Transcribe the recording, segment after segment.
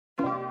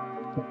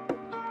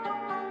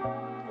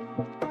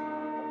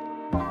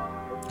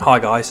Hi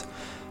guys,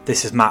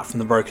 this is Matt from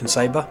the Broken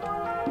Saber,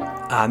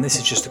 and this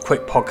is just a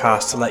quick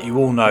podcast to let you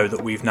all know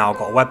that we've now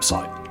got a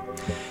website.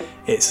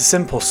 It's a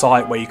simple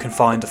site where you can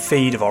find a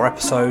feed of our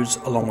episodes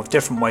along with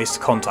different ways to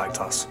contact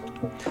us.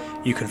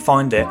 You can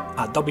find it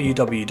at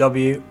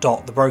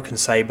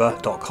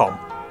www.thebrokensaber.com.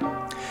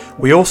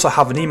 We also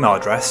have an email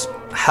address,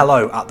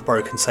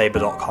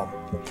 hello@thebrokensaber.com.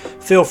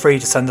 Feel free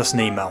to send us an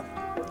email.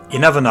 You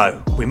never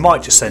know, we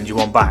might just send you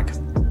one back.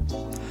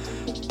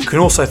 You can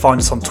also find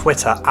us on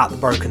Twitter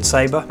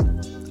 @thebrokensaber,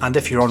 and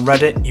if you're on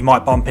Reddit, you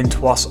might bump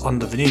into us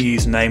under the new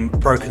username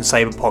Broken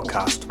Saber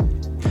Podcast.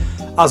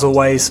 As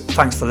always,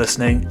 thanks for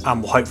listening,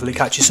 and we'll hopefully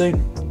catch you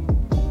soon.